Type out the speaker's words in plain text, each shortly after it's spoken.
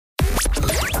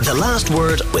The Last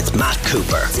Word with Matt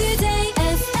Cooper.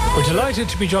 We're delighted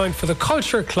to be joined for the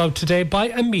Culture Club today by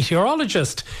a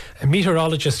meteorologist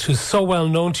who's so well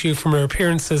known to you from her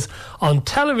appearances on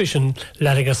television,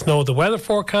 letting us know the weather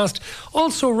forecast.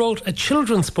 Also wrote a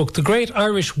children's book, The Great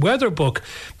Irish Weather Book,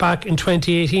 back in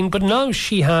 2018, but now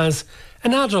she has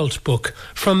an adult book,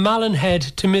 From Malin Head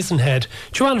to Mizen Head.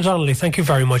 Joanna Donnelly, thank you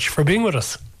very much for being with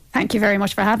us. Thank you very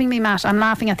much for having me, Matt. I'm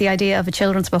laughing at the idea of a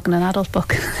children's book and an adult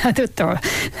book.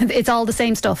 It's all the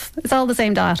same stuff. It's all the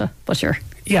same data, but sure.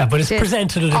 Yeah, but it's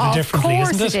presented a little differently,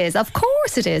 isn't it? Of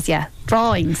course it is, yeah.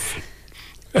 Drawings.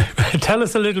 Tell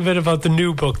us a little bit about the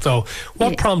new book, though.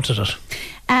 What prompted it?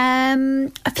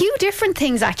 A few different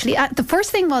things, actually. The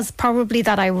first thing was probably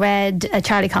that I read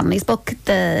Charlie Connelly's book,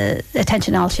 The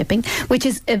Attention All Shipping, which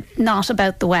is not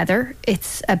about the weather.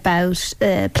 It's about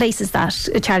places that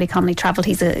Charlie Connelly travelled.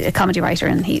 He's a comedy writer,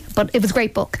 but it was a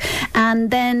great book.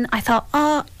 And then I thought,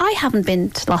 I haven't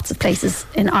been to lots of places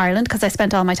in Ireland because I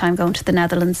spent all my time going to the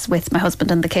Netherlands with my husband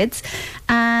and the kids.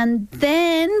 And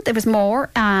then there was more.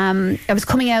 I was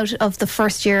coming out of the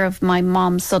first year of my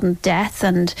mom's sudden death,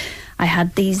 and I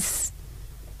had these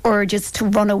urges to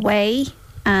run away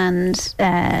and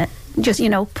just,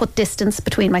 put distance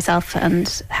between myself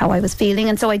and how I was feeling.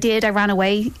 And so I did. I ran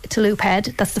away to Loop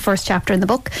Head. That's the first chapter in the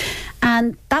book.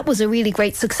 And that was a really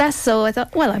great success. So I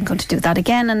thought, well, I'm going to do that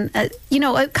again. And,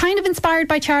 kind of inspired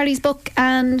by Charlie's book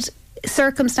and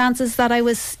circumstances that I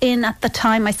was in at the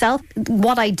time myself.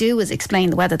 What I do is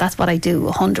explain the weather. That's what I do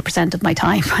 100% of my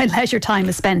time. My leisure time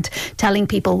is spent telling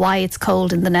people why it's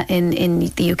cold in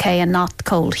the UK and not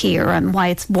cold here, and why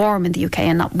it's warm in the UK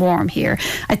and not warm here.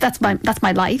 That's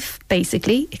my life,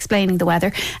 basically, explaining the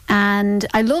weather. And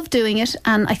I love doing it,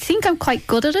 and I think I'm quite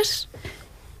good at it.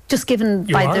 Just given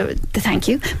thank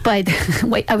you.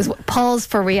 I was pause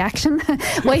for reaction,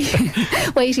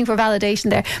 waiting for validation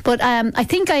there. But I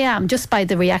think I am, just by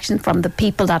the reaction from the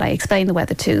people that I explain the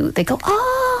weather to. They go,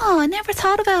 "Oh, I never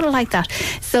thought about it like that."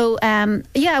 So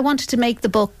I wanted to make the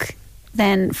book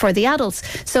then for the adults.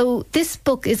 So this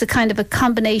book is a kind of a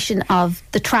combination of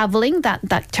the travelling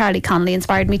that Charlie Connelly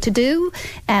inspired me to do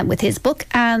with his book,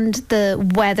 and the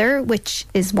weather, which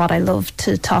is what I love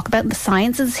to talk about, and the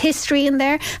sciences, history in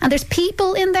there. And there's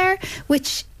people in there,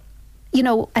 which,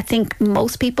 I think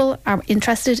most people are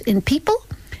interested in people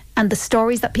and the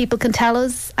stories that people can tell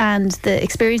us and the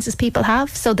experiences people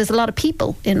have. So there's a lot of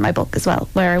people in my book as well,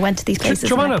 where I went to these places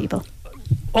and met people.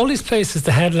 All these places,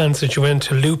 the headlands that you went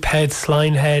to, Loop Head,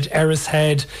 Sline Head, Erris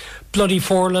Head, Bloody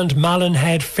Foreland, Malin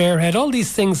Head, Fairhead, all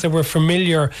these things that were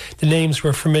familiar, the names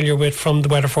we're familiar with from the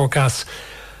weather forecasts,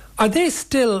 are they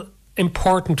still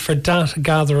important for data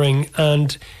gathering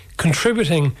and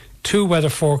contributing to weather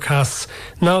forecasts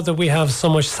now that we have so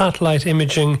much satellite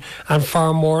imaging and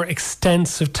far more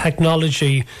extensive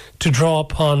technology to draw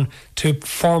upon to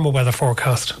form a weather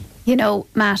forecast?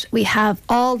 Matt, we have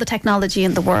all the technology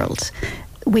in the world.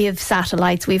 We have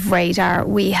satellites, we have radar,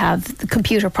 we have the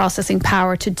computer processing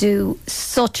power to do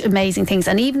such amazing things.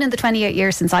 And even in the 28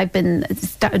 years since I've been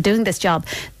doing this job,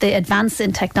 the advance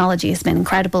in technology has been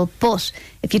incredible. But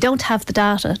if you don't have the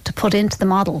data to put into the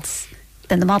models,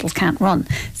 then the models can't run.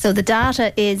 So the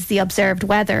data is the observed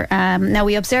weather. Now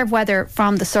we observe weather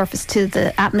from the surface to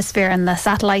the atmosphere, and the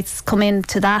satellites come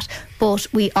into that, but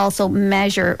we also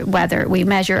measure weather. We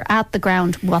measure at the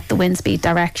ground what the wind speed,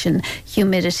 direction,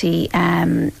 humidity,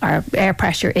 our air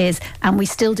pressure is, and we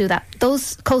still do that.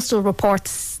 Those coastal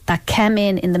reports that came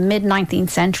in the mid-19th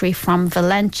century from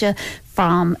Valentia,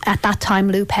 from at that time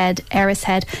Loop Head, Erris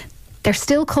Head, they're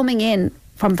still coming in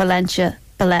from Valentia,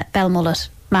 Belmullet,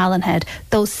 Malin Head,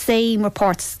 those same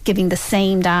reports giving the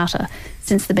same data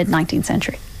since the mid-19th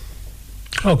century.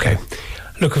 Okay,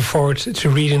 looking forward to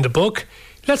reading the book.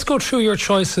 Let's go through your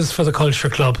choices for the Culture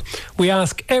Club. We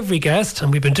ask every guest,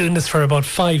 and we've been doing this for about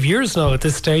 5 years now at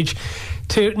this stage,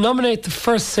 to nominate the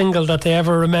first single that they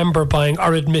ever remember buying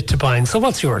or admit to buying. So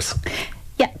what's yours?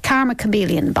 Yeah, Karma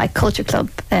Chameleon by Culture Club.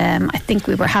 I think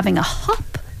we were having a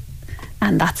hop,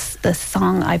 and that's the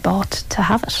song I bought to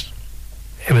have it.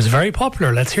 It was very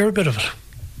popular. Let's hear a bit of it.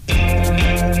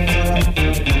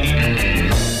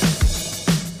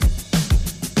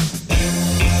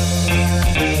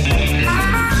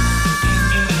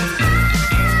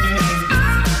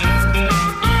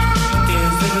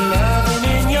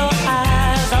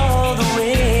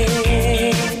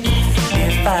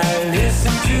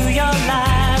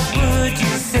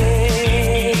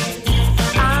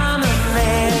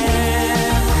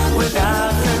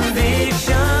 Without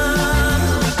conviction,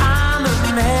 I'm a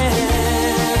man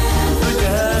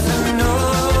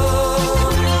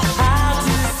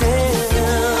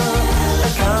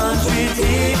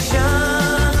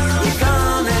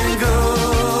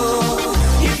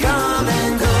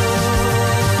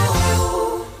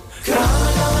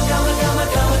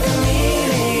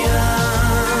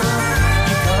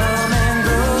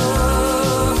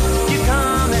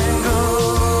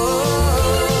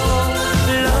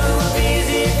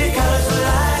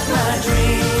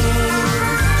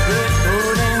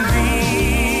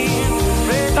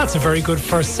very good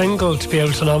first single to be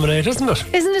able to nominate, isn't it?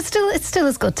 Isn't it still? It still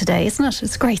is good today, isn't it?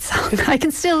 It's a great song. I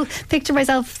can still picture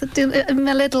myself in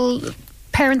my little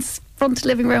parents' front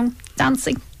living room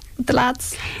dancing with the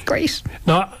lads. Great.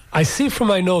 Now, I see from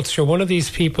my notes you're one of these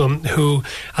people who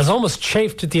has almost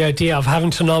chafed at the idea of having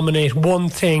to nominate one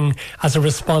thing as a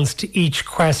response to each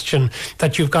question,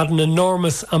 that you've got an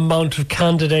enormous amount of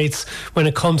candidates when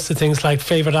it comes to things like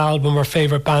favourite album or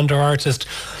favourite band or artist.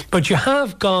 But you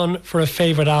have gone for a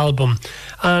favourite album,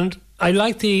 and I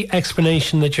like the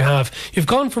explanation that you have. You've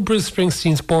gone for Bruce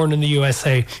Springsteen's Born in the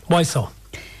USA. Why so?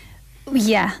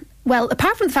 Yeah. Well,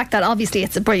 apart from the fact that obviously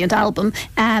it's a brilliant album,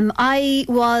 I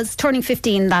was turning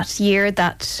 15 that year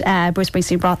that Bruce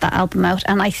Springsteen brought that album out,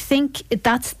 and I think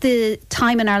that's the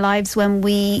time in our lives when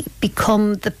we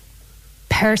become the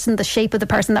shape of the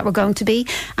person that we're going to be.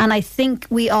 And I think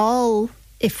we all,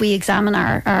 if we examine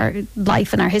our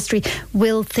life and our history,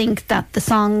 will think that the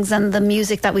songs and the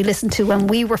music that we listened to when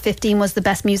we were 15 was the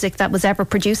best music that was ever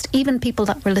produced. Even people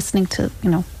that were listening to,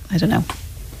 I don't know,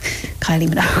 Kylie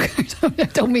Minogue. I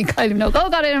don't mean Kylie Minogue.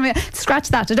 Oh God, I don't mean, scratch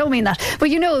that. I don't mean that.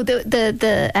 But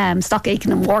the Stock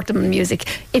Aitken and Wharton music.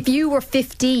 If you were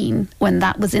 15 when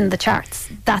that was in the charts,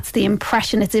 that's the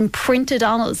impression. It's imprinted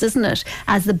on us, isn't it,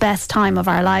 as the best time of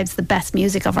our lives, the best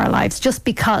music of our lives, just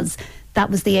because that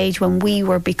was the age when we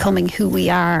were becoming who we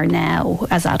are now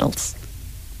as adults.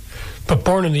 But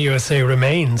Born in the USA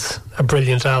remains a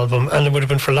brilliant album, and it would have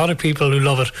been for a lot of people who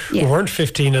love it who weren't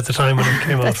 15 at the time when it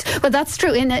came out. But that's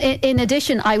true. In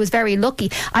addition, I was very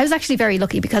lucky. I was actually very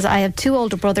lucky because I have two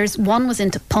older brothers. One was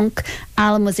into punk,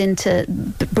 Alan was into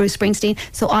Bruce Springsteen.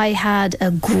 So I had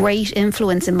a great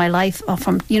influence in my life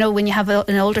from, when you have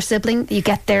an older sibling, you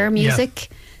get their music.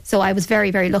 Yeah. So I was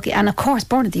very, very lucky. And of course,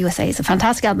 Born in the USA is a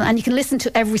fantastic album, and you can listen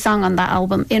to every song on that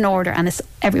album in order, and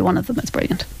every one of them is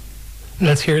brilliant.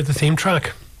 Let's hear the theme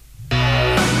track.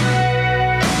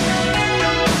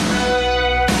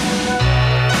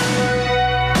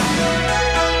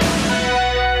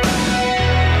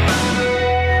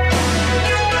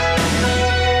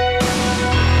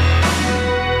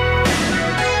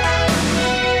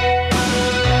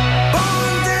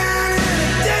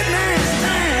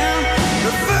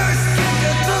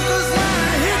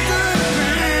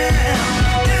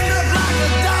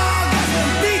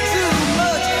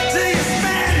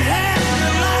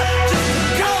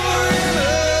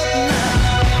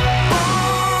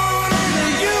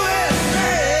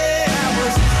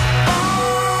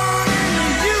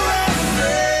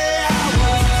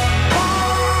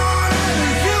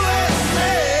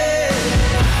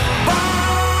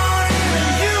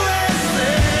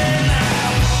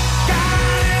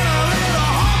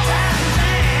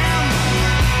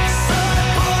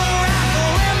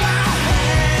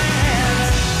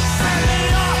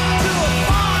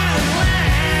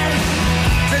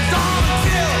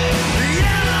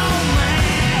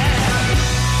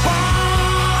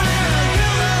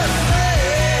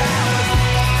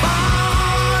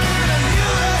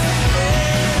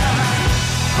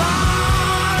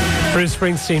 Bruce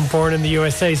Springsteen, Born in the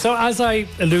USA. So as I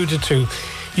alluded to,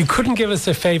 you couldn't give us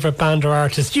a favourite band or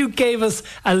artist. You gave us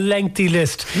a lengthy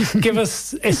list. Give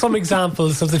us some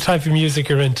examples of the type of music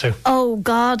you're into. Oh,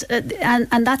 God.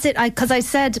 And that's it. Because I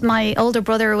said my older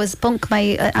brother was punk,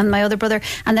 and my other brother.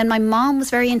 And then my mom was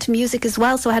very into music as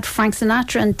well. So I had Frank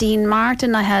Sinatra and Dean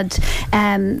Martin. I had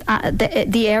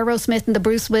the Aerosmith and the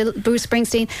Bruce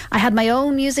Springsteen. I had my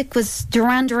own music, was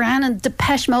Duran Duran and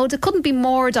Depeche Mode. It couldn't be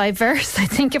more diverse. I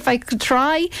think if I could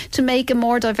try to make a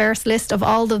more diverse list of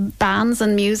all the bands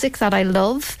and music that I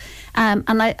love, and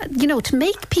I, to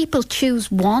make people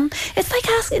choose one, it's like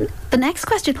asking the next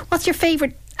question, what's your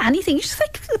favourite anything? You just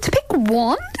like to pick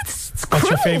one. It's what's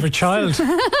your favourite child?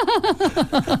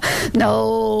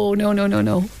 No.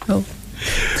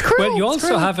 It's cruel. Well, you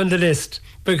also have in the list,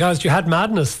 because you had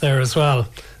Madness there as well,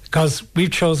 because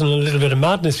we've chosen a little bit of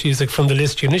Madness music from the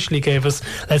list you initially gave us.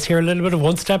 Let's hear a little bit of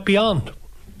One Step Beyond.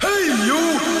 Hey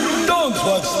you, don't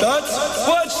watch that,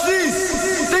 watch this.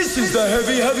 This is the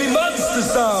heavy monster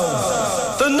sound,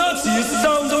 the nuttiest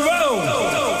sound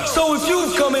around. So if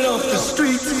you're coming off the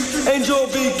street and you're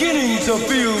beginning to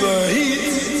feel the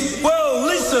heat, well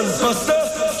listen buster,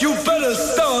 you better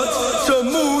start to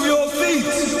move your feet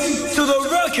to the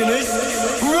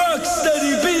rockinest, rock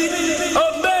steady beat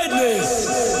of madness.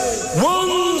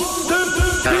 One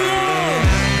step beyond.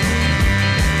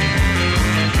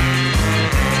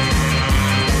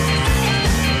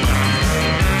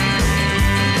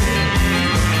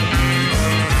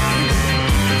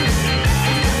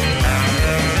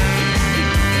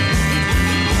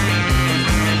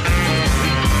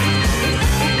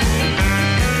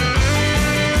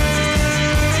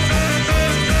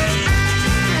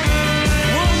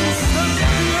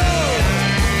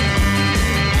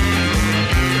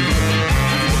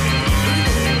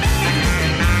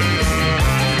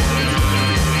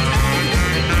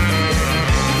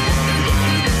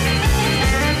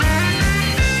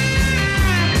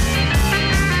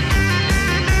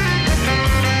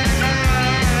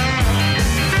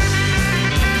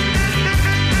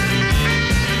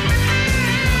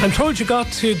 I'm told you got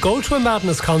to go to a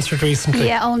Madness concert recently.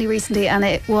 Yeah, only recently, and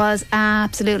it was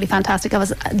absolutely fantastic. I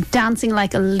was dancing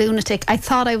like a lunatic. I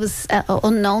thought I was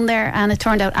unknown there, and it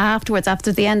turned out afterwards,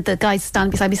 after the end, the guy standing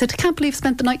beside me said, "I can't believe I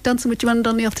spent the night dancing with Joanna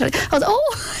Donnelly off today." I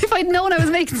was, if I'd known I was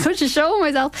making such a show of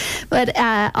myself. But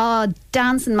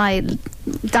dancing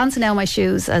out my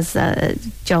shoes, as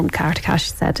Joan Carter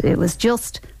Cash said, it was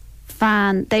just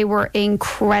fan. They were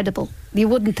incredible. You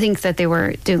wouldn't think that they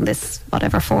were doing this,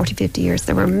 40, 50 years.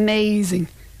 They were amazing.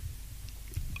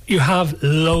 You have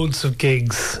loads of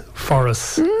gigs for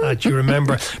us that you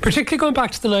remember, particularly going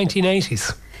back to the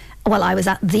 1980s. Well, I was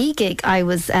at the gig. I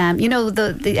was,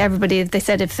 everybody, they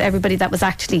said if everybody that was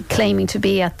actually claiming to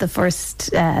be at the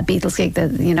first Beatles gig,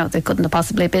 that, they couldn't have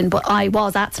possibly been. But I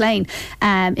was at Slane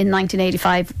in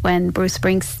 1985 when Bruce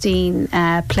Springsteen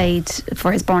played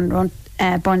for his Born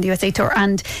the USA tour,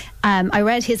 and I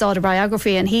read his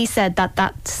autobiography, and he said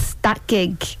that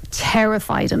gig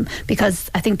terrified him,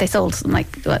 because I think they sold something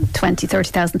like 20,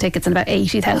 30,000 tickets, and about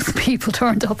 80,000 people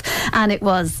turned up, and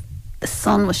the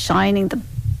sun was shining,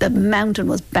 the mountain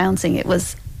was bouncing, it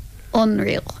was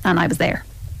unreal, and I was there.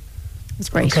 It was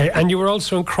great. Okay, and you were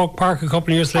also in Croke Park a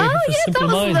couple of years later for Simple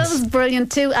Minds. That was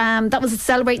brilliant too. That was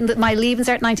celebrating my Leaving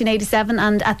Cert 1987,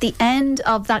 and at the end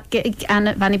of that gig, and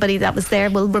if anybody that was there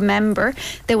will remember,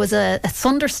 there was a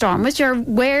thunderstorm, which are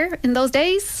rare in those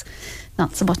days.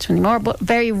 Not so much anymore, but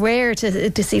very rare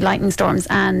to see lightning storms.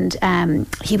 And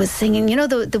he was singing,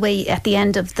 the way at the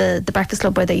end of the Breakfast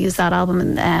Club where they use that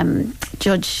album, and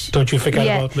Judge, Don't You Forget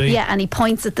About Me. Yeah, and he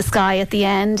points at the sky at the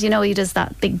end. He does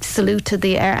that big salute to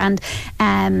the air. And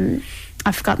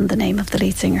I've forgotten the name of the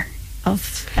lead singer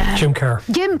of Jim Kerr.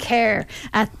 Jim Kerr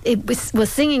was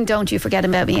singing "Don't You Forget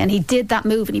About Me," and he did that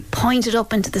move, and he pointed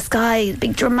up into the sky,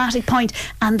 big dramatic point,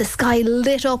 and the sky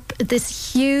lit up.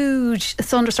 This huge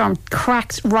thunderstorm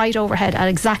cracked right overhead at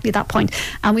exactly that point,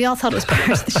 and we all thought it was part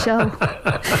of the show.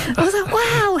 I was like,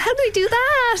 wow, how did we do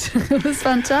that? It was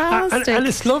fantastic. And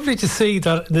it's lovely to see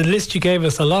that the list you gave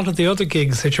us, a lot of the other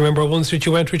gigs that you remember, ones that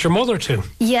you went with your mother to.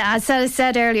 Yeah, as I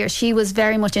said earlier, she was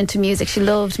very much into music. She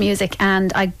loved music,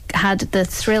 and I had the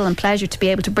thrill and pleasure to be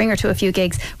able to bring her to a few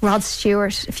gigs. Rod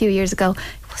Stewart a few years ago,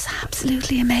 it was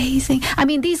absolutely amazing. I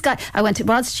mean, these guys, I went to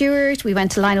Rod Stewart, we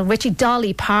went to Lionel Richie,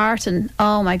 Dolly Parton,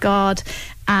 oh my God,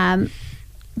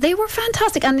 they were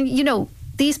fantastic. And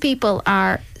these people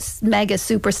are mega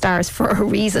superstars for a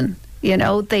reason.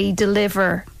 They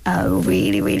deliver a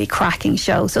really, really cracking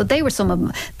show. So they were some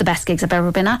of the best gigs I've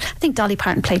ever been at. I think Dolly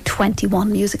Parton played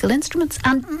 21 musical instruments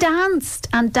and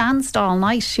danced all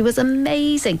night. She was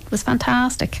amazing. It was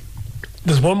fantastic.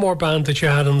 There's one more band that you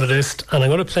had on the list, and I'm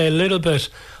going to play a little bit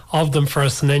of them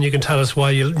first, and then you can tell us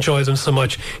why you enjoy them so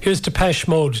much. Here's Depeche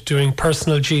Mode doing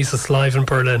Personal Jesus live in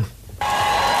Berlin.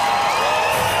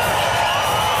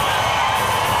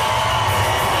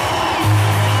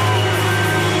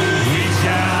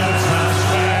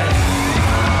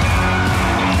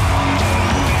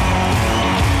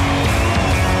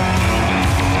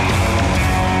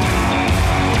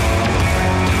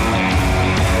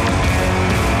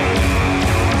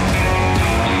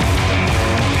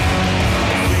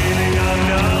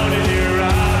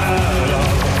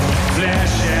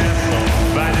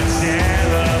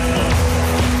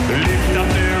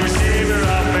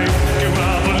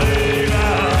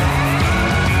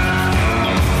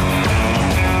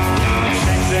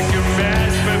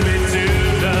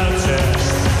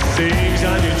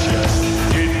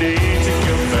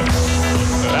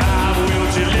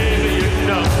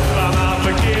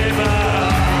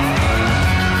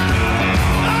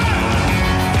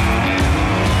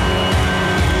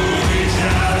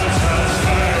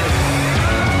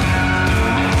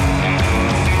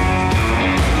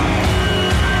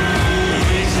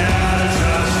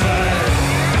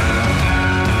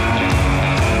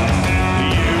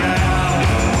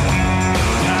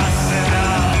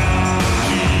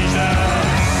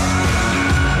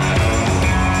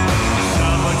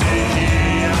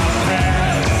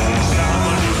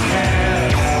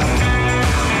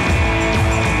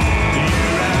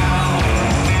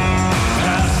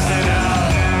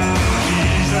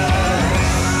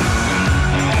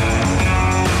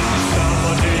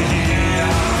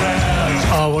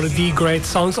 The great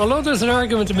songs, although there's an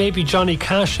argument that maybe Johnny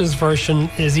Cash's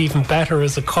version is even better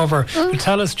as a cover. But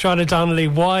tell us, Joanna Donnelly,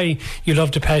 why you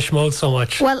love Depeche Mode so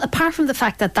much. Well, apart from the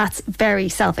fact that that's very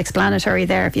self-explanatory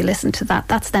there, if you listen to that,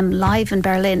 that's them live in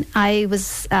Berlin. I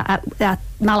was at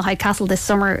Malahide Castle this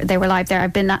summer. They were live there.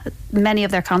 I've been at many of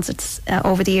their concerts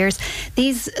over the years.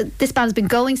 This band has been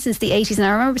going since the 80s, and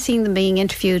I remember seeing them being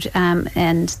interviewed,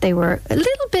 and they were a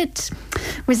little bit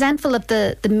resentful of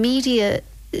the media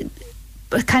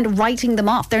kind of writing them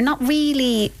off. They're not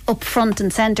really up front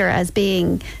and centre as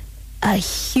being a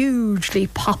hugely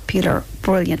popular,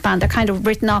 brilliant band. They're kind of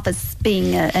written off as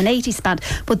being an 80s band.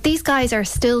 But these guys are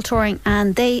still touring,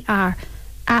 and they are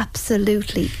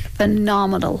absolutely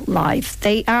phenomenal live.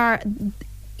 They are...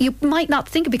 You might not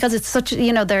think it because it's such,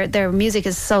 their music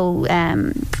is so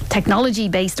technology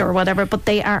based or whatever, but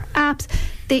they are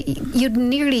you'd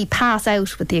nearly pass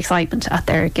out with the excitement at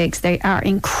their gigs. They are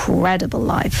incredible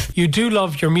live. You do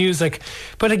love your music,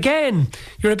 but again,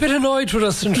 you're a bit annoyed with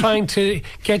us in trying to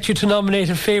get you to nominate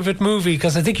a favourite movie,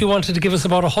 because I think you wanted to give us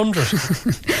about 100.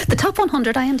 The top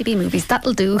 100 IMDb movies,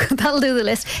 that'll do the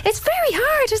list. It's very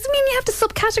hard. You have to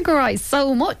subcategorise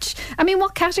so much.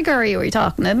 What category are we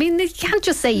talking? You can't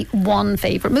just say one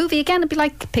favourite movie. Again, it'd be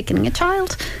like picking a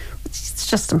child. It's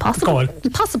just impossible. Go on.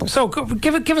 Impossible. So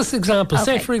give us examples.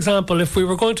 Okay. Say, for example, if we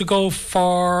were going to go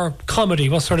for comedy,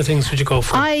 what sort of things would you go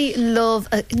for? I love,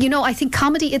 I think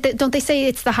comedy, don't they say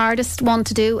it's the hardest one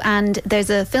to do? And there's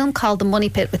a film called The Money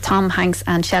Pit with Tom Hanks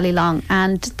and Shelley Long,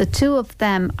 and the two of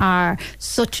them are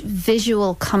such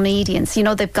visual comedians.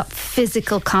 They've got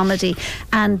physical comedy,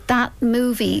 and that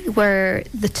movie where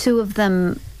the two of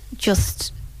them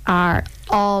just are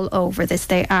all over this.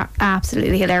 They are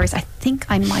absolutely hilarious. I think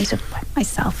I might have wet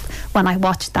myself when I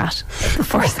watched that the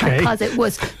first time, because it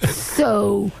was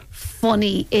so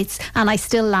funny. And I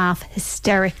still laugh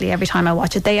hysterically every time I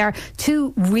watch it. They are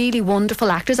two really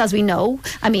wonderful actors, as we know.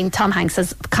 Tom Hanks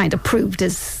has kind of proved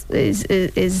his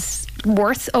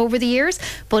worth over the years,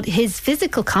 but his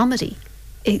physical comedy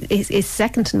is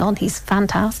second to none. He's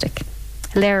fantastic.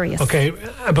 Hilarious. Okay,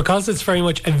 because it's very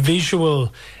much a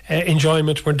visual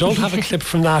enjoyment, we don't have a clip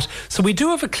from that. So we do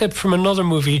have a clip from another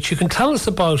movie which you can tell us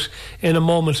about in a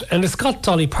moment, and it's got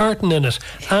Dolly Parton in it,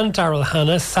 and Daryl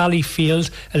Hannah, Sally Field,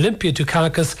 Olympia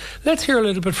Dukakis. Let's hear a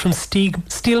little bit from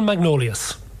Steel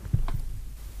Magnolias.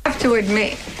 I have to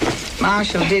admit,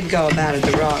 Marshall did go about it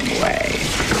the wrong way.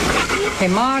 He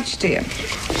marched in,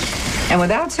 and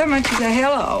without so much as a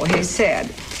hello, he said,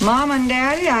 "Mom and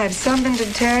Daddy, I have something to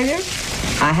tell you.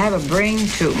 I have a brain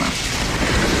tumor.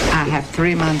 I have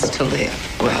 3 months to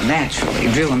live." Well,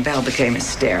 naturally, Drew and Belle became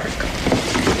hysterical.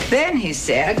 Then he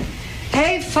said,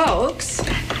 "Hey, folks,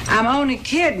 I'm only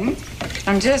kidding.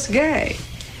 I'm just gay."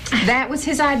 That was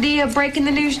his idea of breaking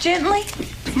the news gently?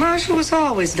 Marshall was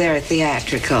always very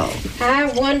theatrical. I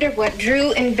wonder what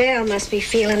Drew and Belle must be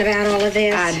feeling about all of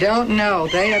this. I don't know.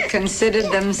 They have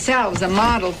considered themselves a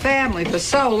model family for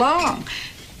so long.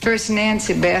 First,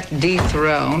 Nancy Beth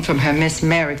dethroned from her Miss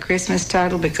Merry Christmas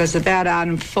title because of that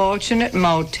unfortunate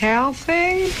motel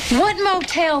thing. What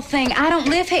motel thing? I don't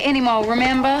live here anymore,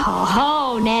 remember?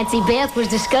 Oh, Nancy Beth was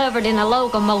discovered in a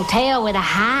local motel with a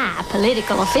high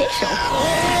political official.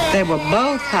 They were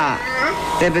both high.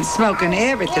 They've been smoking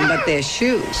everything but their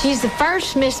shoes. She's the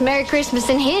first Miss Merry Christmas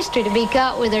in history to be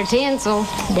caught with her tinsel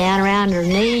down around her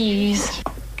knees.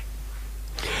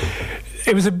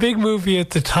 It was a big movie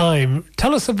at the time.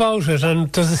 Tell us about it,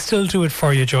 and does it still do it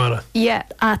for you, Joanna? Yeah,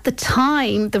 at the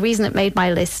time, the reason it made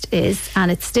my list is, and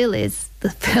it still is,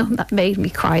 the film that made me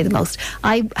cry the most.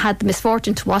 I had the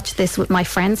misfortune to watch this with my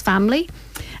friend's family,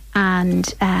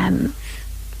 and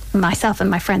myself and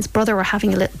my friend's brother were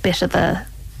having a little bit of a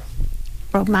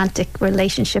romantic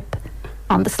relationship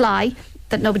on the sly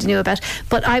that nobody knew about.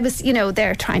 But I was,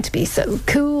 there trying to be so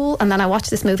cool, and then I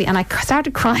watched this movie and I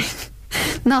started crying.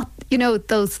 Not,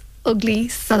 those ugly,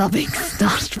 sobbing,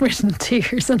 snot-ridden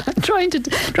tears, and I'm trying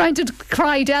to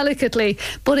cry delicately,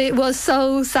 but it was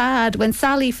so sad. When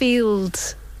Sally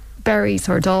Field buries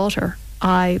her daughter,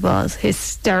 I was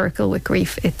hysterical with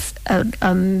grief. It's an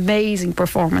amazing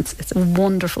performance. It's a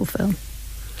wonderful film.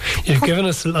 You've given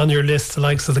us on your list the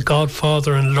likes of The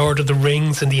Godfather and Lord of the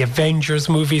Rings and the Avengers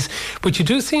movies, but you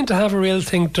do seem to have a real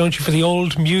thing, don't you, for the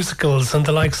old musicals and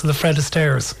the likes of the Fred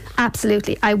Astaire's?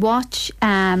 Absolutely. I watch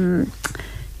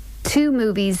 2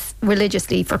 movies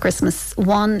religiously for Christmas.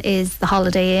 One is The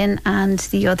Holiday Inn and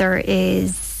the other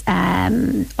is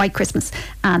White Christmas,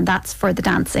 and that's for the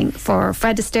dancing. For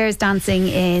Fred Astaire's dancing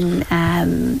in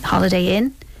Holiday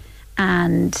Inn,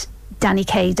 and Danny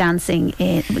Kaye dancing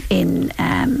in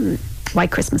White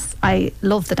Christmas. I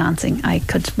love the dancing. I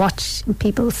could watch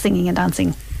people singing and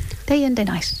dancing day in, day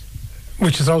night.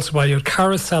 Which is also why you had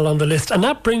Carousel on the list. And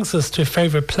that brings us to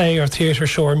favourite play or theatre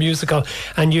show or musical.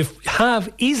 And you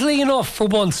have, easily enough for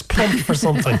once, plumped for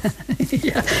something.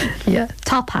 Yeah.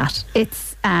 Top Hat.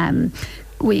 It's...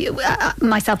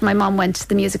 myself and my mum went to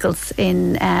the musicals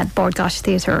in Bordgosh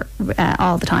Theatre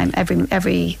all the time.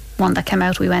 Every one that came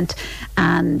out we went,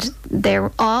 and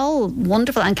they're all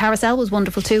wonderful, and Carousel was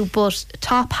wonderful too, but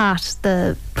Top Hat,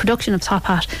 the production of Top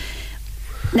Hat,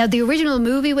 Now, the original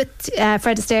movie with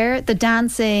Fred Astaire, the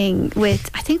dancing with,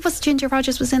 I think was Ginger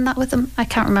Rogers was in that with him. I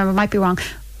can't remember, might be wrong.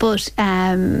 But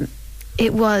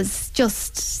it was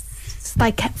just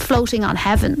like floating on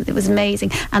heaven. It was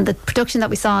amazing. And the production that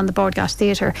we saw in the Bordgash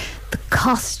Theatre, the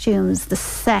costumes, the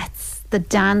sets, the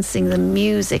dancing, the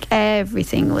music,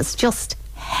 everything was just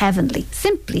heavenly,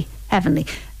 simply heavenly,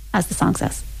 as the song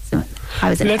says. So I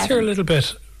was in Let's heaven. hear a little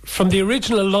bit from the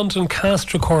original London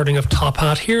cast recording of Top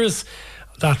Hat. Here's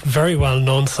that very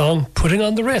well-known song, Putting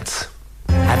on the Ritz.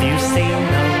 Have you seen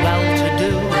the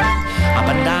well-to-do up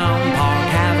and down Park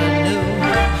Avenue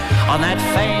on that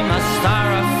famous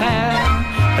thoroughfare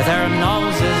with their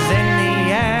noses in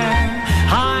the air,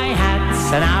 high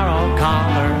hats and arrow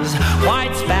collars,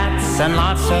 white spats and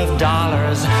lots of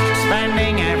dollars,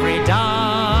 spending every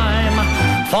dime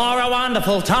for a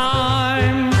wonderful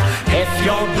time. If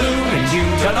you're blue and you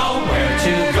don't know where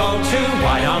to go to,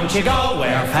 why don't you go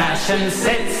where fashion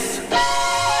sits?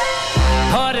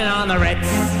 Putting on the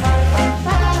Ritz.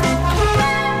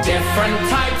 Different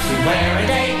types who wear a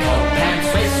day coat, pants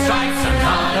with stripes and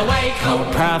cutaway coat,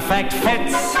 perfect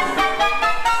fits.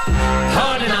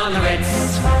 Putting on the Ritz.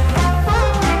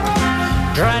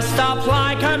 Dressed up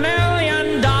like $1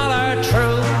 million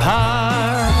trooper,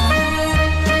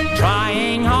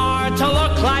 trying hard to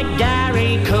look like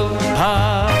Gary Cooper.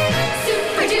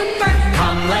 Super duper.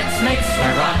 Come, let's mix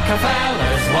where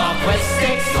Rockefellers walk with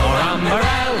sticks or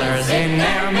umbrellas in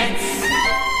their mitts.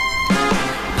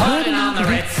 Putting on the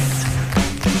Ritz.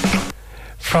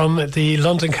 From the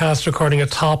London cast recording of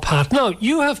Top Hat. Now,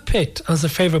 you have picked as a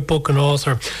favourite book and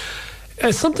author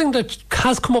something that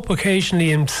has come up occasionally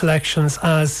in selections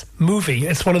as movie.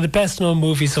 It's one of the best known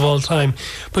movies of all time.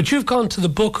 But you've gone to the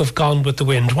book of Gone with the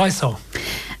Wind. Why so?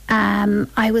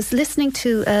 I was listening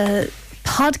to a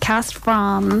podcast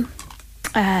from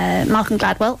Malcolm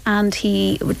Gladwell, and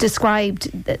he described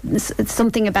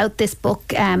something about this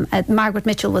book. Margaret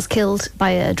Mitchell was killed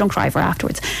by a drunk driver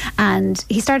afterwards, and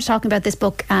he started talking about this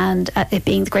book and it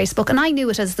being the greatest book, and I knew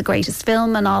it as the greatest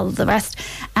film and all the rest,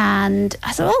 and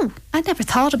I said, oh, I never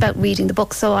thought about reading the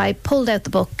book, so I pulled out the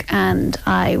book and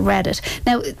I read it.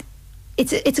 Now,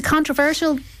 it's a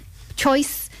controversial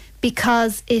choice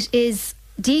because it is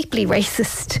deeply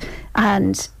racist,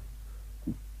 and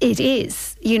it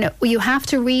is, you know, you have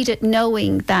to read it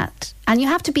knowing that, and you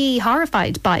have to be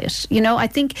horrified by it. You know, I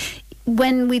think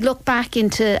when we look back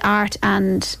into art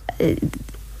and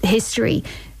history,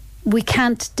 we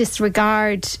can't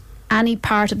disregard any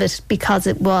part of it because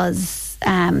it was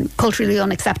culturally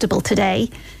unacceptable today.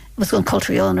 It was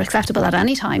culturally unacceptable at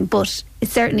any time, but it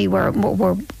certainly we're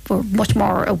much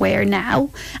more aware now.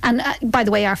 And by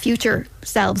the way, our future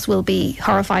selves will be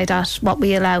horrified at what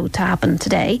we allow to happen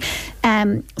today.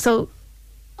 So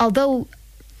although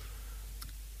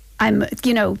I'm,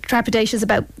 trepidatious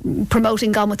about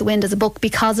promoting Gone with the Wind as a book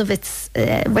because of its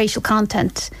racial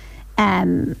content,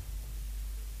 it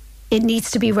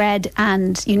needs to be read,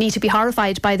 and you need to be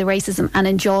horrified by the racism and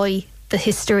enjoy the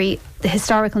history, the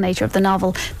historical nature of the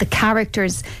novel, the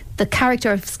characters. The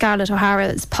character of Scarlett O'Hara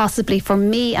is possibly, for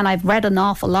me, and I've read an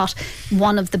awful lot,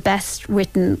 one of the best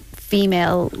written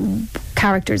female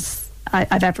characters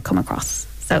I've ever come across.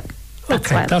 So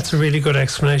that's a really good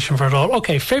explanation for it all.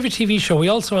 Okay, favourite TV show. We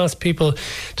also asked people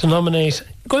to nominate,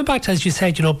 going back to, as you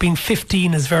said, being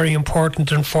 15 is very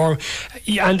important and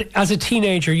as a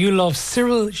teenager you love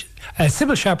Sybil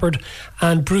Shepherd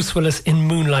and Bruce Willis in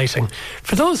Moonlighting.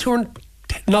 For those who are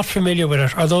not familiar with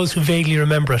it, or those who vaguely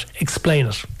remember it, explain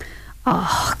it.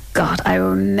 Oh God, I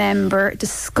remember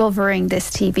discovering this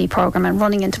TV programme and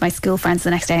running into my school friends the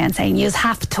next day and saying, you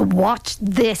have to watch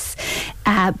this.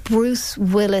 Bruce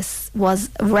Willis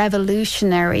was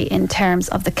revolutionary in terms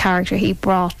of the character he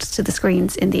brought to the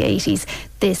screens in the 80s.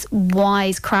 This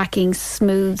wise-cracking,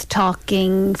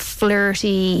 smooth-talking,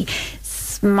 flirty,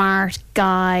 smart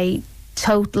guy,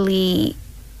 totally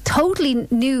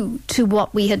new to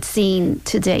what we had seen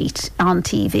to date on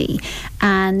TV.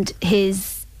 And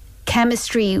his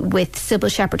chemistry with Sybil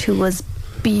Shepherd, who was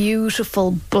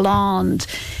beautiful, blonde,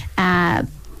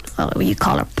 you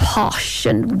call her posh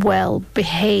and well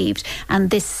behaved, and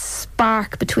this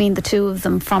spark between the two of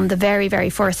them from the very, very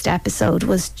first episode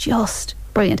was just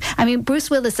brilliant. I mean, Bruce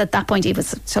Willis at that point, he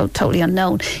was so totally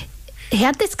unknown. He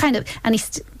had this kind of, and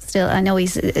he's still, I know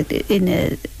he's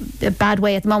in a bad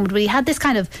way at the moment, but he had this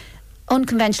kind of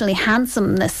unconventionally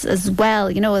handsomeness as well.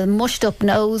 You know, a mushed up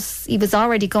nose. He was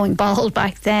already going bald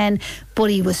back then, but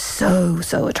he was so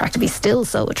attractive. He's still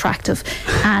so attractive.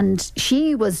 And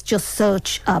she was just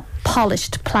such a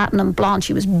polished platinum blonde.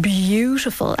 She was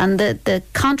beautiful. And the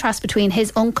contrast between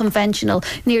his unconventional,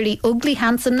 nearly ugly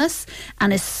handsomeness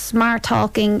and his smart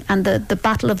talking, and the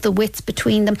battle of the wits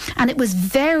between them. And it was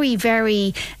very,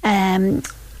 very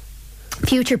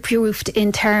future-proofed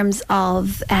in terms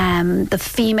of the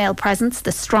female presence,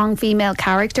 the strong female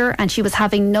character, and she was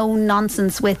having no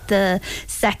nonsense with the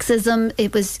sexism.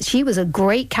 She was a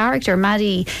great character.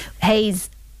 Maddie Hayes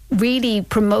really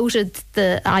promoted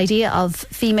the idea of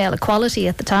female equality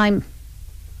at the time.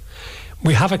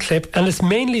 We have a clip, and it's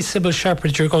mainly Sybil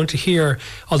Shepherd you're going to hear,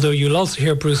 although you'll also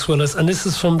hear Bruce Willis, and this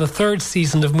is from the 3rd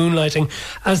season of Moonlighting,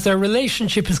 as their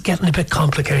relationship is getting a bit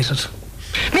complicated.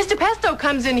 Mr. Pesto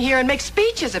comes in here and makes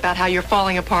speeches about how you're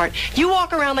falling apart. You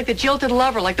walk around like the jilted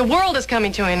lover, like the world is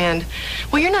coming to an end.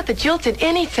 Well, you're not the jilted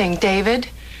anything, David.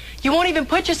 You won't even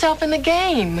put yourself in the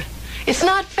game. It's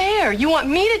not fair. You want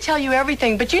me to tell you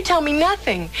everything, but you tell me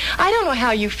nothing. I don't know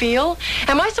how you feel.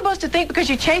 Am I supposed to think because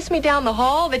you chased me down the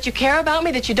hall that you care about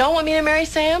me, that you don't want me to marry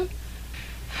Sam?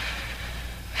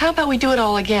 How about we do it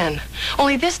all again?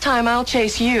 Only this time I'll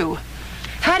chase you.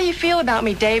 How do you feel about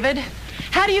me, David?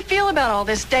 How do you feel about all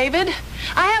this, David?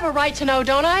 I have a right to know,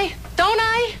 don't I? Don't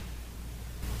I?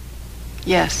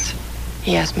 Yes.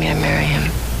 He asked me to marry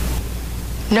him.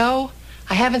 No,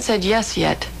 I haven't said yes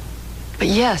yet. But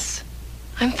yes,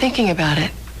 I'm thinking about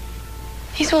it.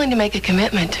 He's willing to make a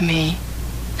commitment to me.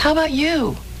 How about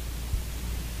you?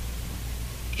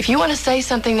 If you want to say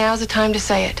something, now's the time to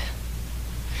say it.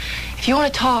 If you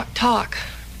want to talk, talk.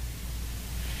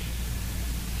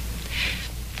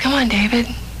 Come on, David.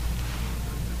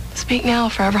 Speak now or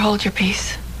forever hold your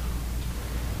peace.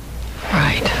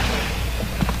 Right.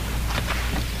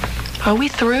 Are we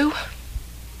through?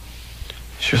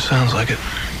 Sure sounds like it.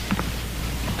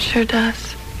 Sure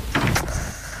does.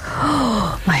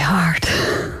 Oh, my heart.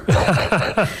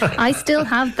 I still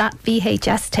have that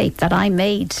VHS tape that I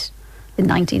made in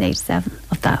 1987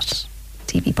 of that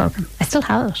TV programme. I still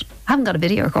have it. I haven't got a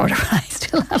video recorder, but I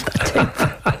still have that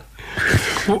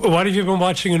tape. What have you been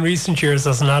watching in recent years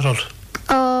as an adult?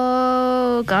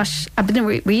 Oh gosh, I've been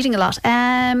reading a lot.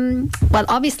 Well,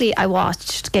 obviously I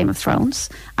watched Game of Thrones.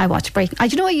 I watched Breaking.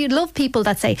 You know, you love people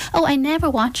that say, "Oh, I never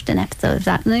watched an episode of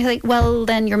that," and you're like, "Well,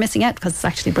 then you're missing out because it's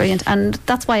actually brilliant." And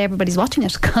that's why everybody's watching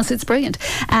it, because it's brilliant.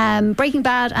 Breaking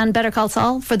Bad and Better Call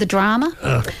Saul for the drama.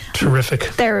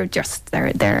 Terrific. They're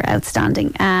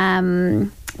outstanding.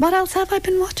 What else have I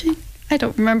been watching? I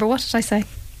don't remember. What did I say?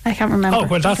 I can't remember. Oh,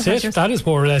 well, that's it. That is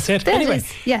more or less it. Anyway,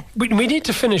 yeah. We need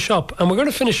to finish up, and we're going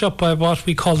to finish up by what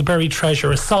we call the buried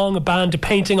treasure: a song, a band, a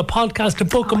painting, a podcast, a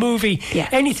book, a movie,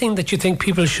 anything that you think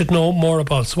people should know more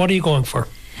about. So what are you going for?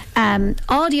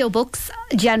 Audiobooks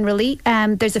generally.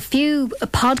 There's a few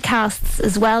podcasts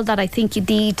as well that I think you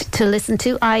need to listen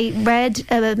to. I read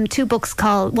 2 books,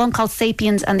 one called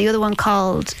Sapiens and the other one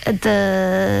called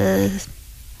the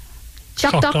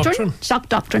Shock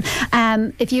Doctrine.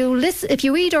 If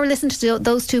you read or listen to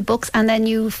those 2 books and then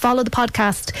you follow the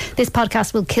podcast, This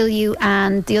Podcast Will Kill You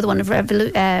and the other one of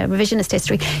Revisionist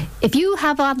History, if you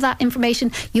have all that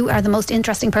information, you are the most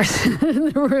interesting person in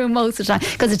the room most of the time,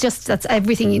 because that's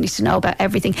everything you need to know about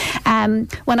everything.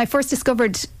 When I first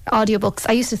discovered audiobooks,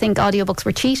 I used to think audiobooks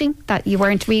were cheating, that you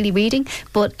weren't really reading,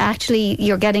 but actually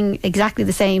you're getting exactly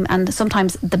the same and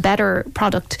sometimes the better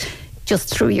product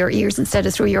just through your ears instead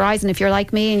of through your eyes. And if you're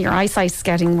like me and your eyesight's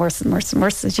getting worse and worse and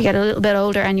worse as you get a little bit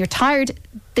older and you're tired,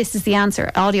 this is the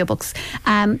answer: audiobooks.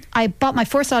 I bought my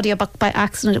first audiobook by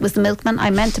accident. It was The Milkman. I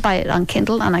meant to buy it on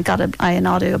Kindle and I got an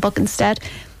audiobook instead.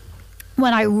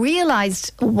 When I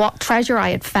realised what treasure I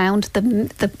had found,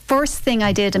 the first thing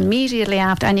I did immediately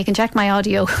after, and you can check my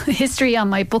audio history on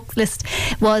my book list,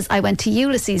 was I went to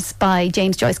Ulysses by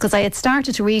James Joyce, because I had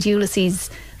started to read Ulysses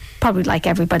probably like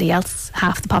everybody else.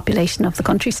 Half the population of the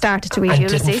country started to read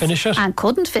Ulysses. Didn't finish it? And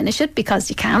couldn't finish it because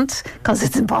you can't, because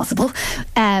it's impossible.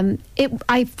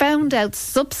 I found out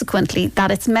subsequently that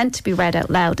it's meant to be read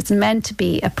out loud. It's meant to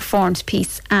be a performed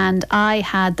piece. And I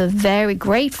had the very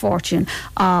great fortune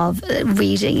of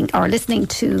reading or listening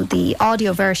to the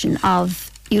audio version of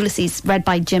Ulysses read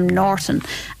by Jim Norton.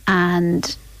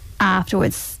 And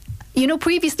afterwards, you know,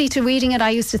 previously to reading it, I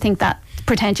used to think that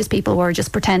pretentious people were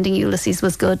just pretending Ulysses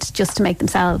was good just to make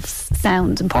themselves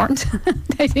sound important.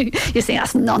 You say,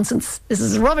 that's nonsense, this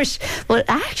is rubbish. But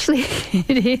actually,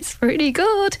 it is pretty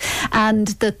good. And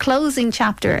the closing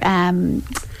chapter,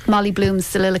 Molly Bloom's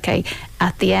soliloquy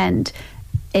at the end,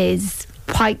 is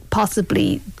quite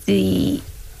possibly the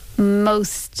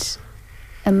most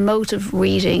emotive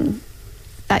reading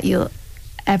that you'll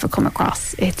ever come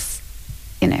across. It's,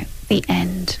 the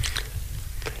end.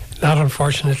 That,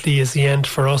 unfortunately, is the end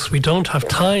for us. We don't have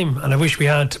time, and I wish we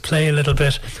had, to play a little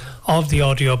bit of the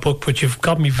audiobook, but you've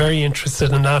got me very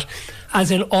interested in that.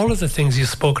 As in all of the things you've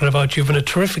spoken about, you've been a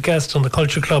terrific guest on the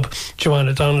Culture Club,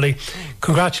 Joanna Donnelly.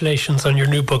 Congratulations on your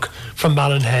new book, From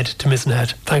Malin Head to Mizen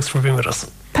Head. Thanks for being with us.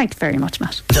 Thank you very much,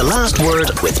 Matt. The Last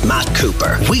Word with Matt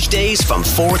Cooper. Weekdays from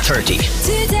 4:30.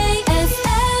 Today